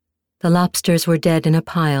The lobsters were dead in a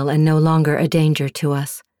pile and no longer a danger to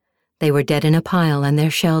us. They were dead in a pile, and their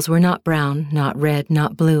shells were not brown, not red,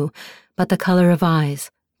 not blue, but the color of eyes,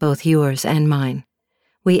 both yours and mine.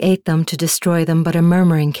 We ate them to destroy them, but a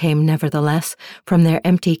murmuring came nevertheless from their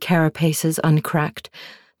empty carapaces uncracked,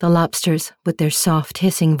 the lobsters with their soft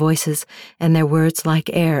hissing voices and their words like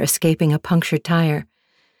air escaping a punctured tire.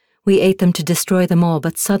 We ate them to destroy them all,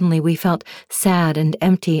 but suddenly we felt sad and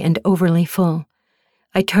empty and overly full.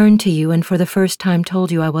 I turned to you and for the first time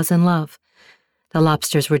told you I was in love. The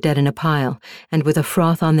lobsters were dead in a pile, and with a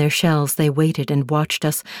froth on their shells they waited and watched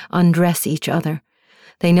us undress each other.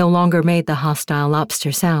 They no longer made the hostile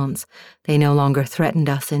lobster sounds. They no longer threatened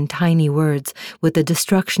us in tiny words with the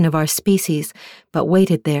destruction of our species, but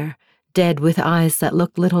waited there, dead with eyes that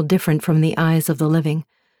looked little different from the eyes of the living.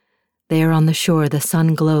 There on the shore the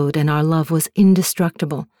sun glowed and our love was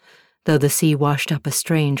indestructible, though the sea washed up a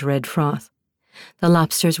strange red froth. The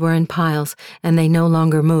lobsters were in piles, and they no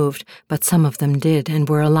longer moved, but some of them did and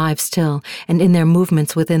were alive still, and in their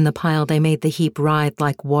movements within the pile they made the heap writhe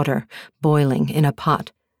like water, boiling in a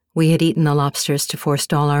pot. We had eaten the lobsters to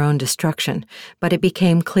forestall our own destruction, but it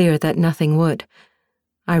became clear that nothing would.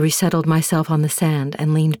 I resettled myself on the sand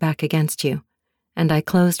and leaned back against you, and I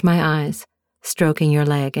closed my eyes, stroking your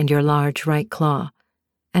leg and your large right claw,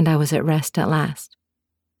 and I was at rest at last.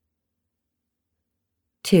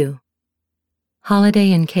 2.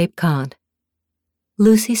 Holiday in Cape Cod.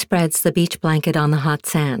 Lucy spreads the beach blanket on the hot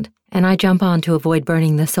sand, and I jump on to avoid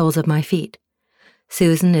burning the soles of my feet.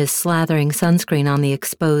 Susan is slathering sunscreen on the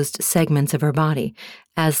exposed segments of her body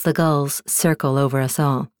as the gulls circle over us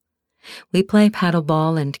all. We play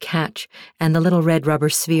paddleball and catch, and the little red rubber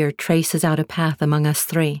sphere traces out a path among us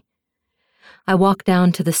three. I walk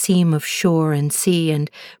down to the seam of shore and sea and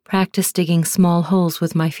practice digging small holes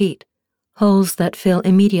with my feet, holes that fill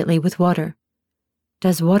immediately with water.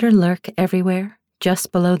 Does water lurk everywhere,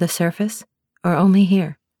 just below the surface, or only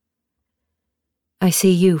here? I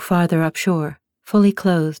see you farther upshore, fully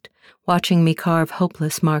clothed, watching me carve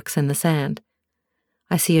hopeless marks in the sand.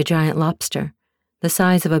 I see a giant lobster, the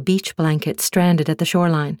size of a beach blanket stranded at the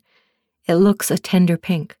shoreline. It looks a tender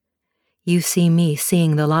pink. You see me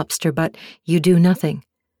seeing the lobster, but you do nothing.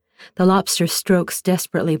 The lobster strokes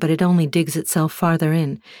desperately, but it only digs itself farther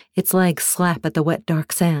in. Its legs slap at the wet,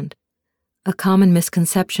 dark sand. A common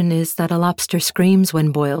misconception is that a lobster screams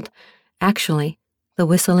when boiled. Actually, the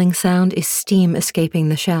whistling sound is steam escaping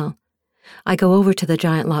the shell. I go over to the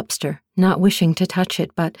giant lobster, not wishing to touch it,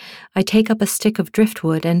 but I take up a stick of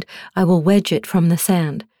driftwood and I will wedge it from the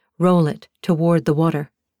sand, roll it toward the water.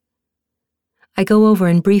 I go over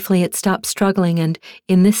and briefly it stops struggling, and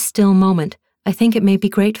in this still moment, I think it may be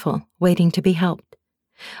grateful, waiting to be helped.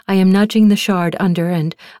 I am nudging the shard under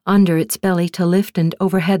and under its belly to lift, and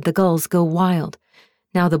overhead the gulls go wild.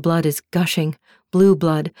 Now the blood is gushing, blue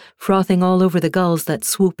blood, frothing all over the gulls that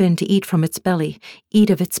swoop in to eat from its belly, eat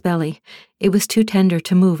of its belly. It was too tender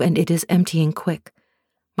to move, and it is emptying quick.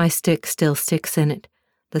 My stick still sticks in it,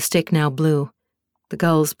 the stick now blue. The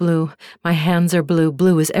gulls blue, my hands are blue,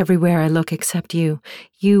 blue is everywhere I look except you.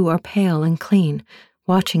 You are pale and clean,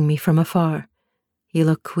 watching me from afar. You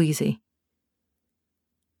look queasy.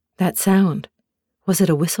 That sound, was it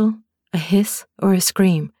a whistle, a hiss, or a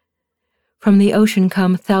scream? From the ocean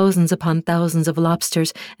come thousands upon thousands of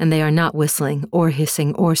lobsters, and they are not whistling or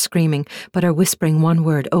hissing or screaming, but are whispering one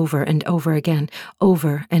word over and over again,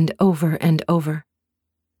 over and over and over.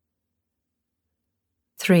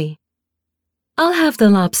 3. I'll have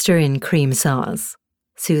the lobster in cream sauce,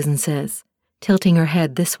 Susan says, tilting her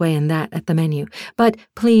head this way and that at the menu. But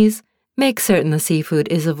please, make certain the seafood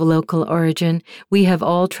is of local origin. We have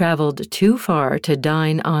all traveled too far to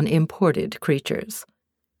dine on imported creatures.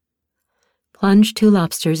 Plunge 2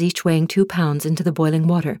 lobsters, each weighing 2 pounds, into the boiling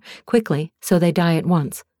water, quickly, so they die at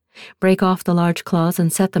once. Break off the large claws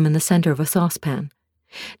and set them in the center of a saucepan.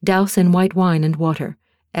 Douse in white wine and water.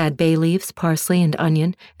 Add bay leaves, parsley, and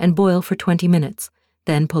onion, and boil for 20 minutes.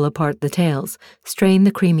 Then pull apart the tails, strain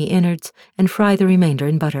the creamy innards, and fry the remainder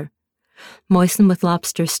in butter. Moisten with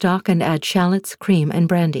lobster stock and add shallots, cream, and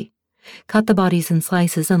brandy. Cut the bodies in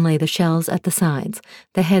slices and lay the shells at the sides,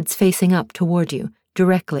 the heads facing up toward you,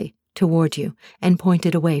 directly toward you, and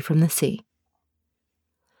pointed away from the sea.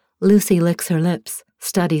 Lucy licks her lips,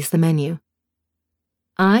 studies the menu.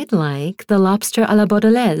 I'd like the lobster à la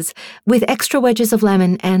bordelaise, with extra wedges of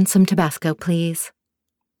lemon and some Tabasco, please.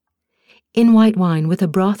 In white wine with a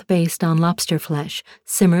broth based on lobster flesh,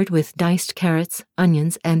 simmered with diced carrots,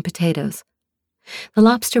 onions, and potatoes. The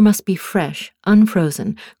lobster must be fresh,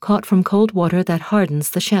 unfrozen, caught from cold water that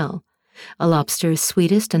hardens the shell. A lobster is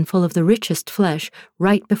sweetest and full of the richest flesh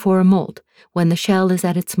right before a molt, when the shell is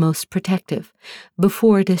at its most protective,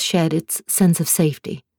 before it has shed its sense of safety.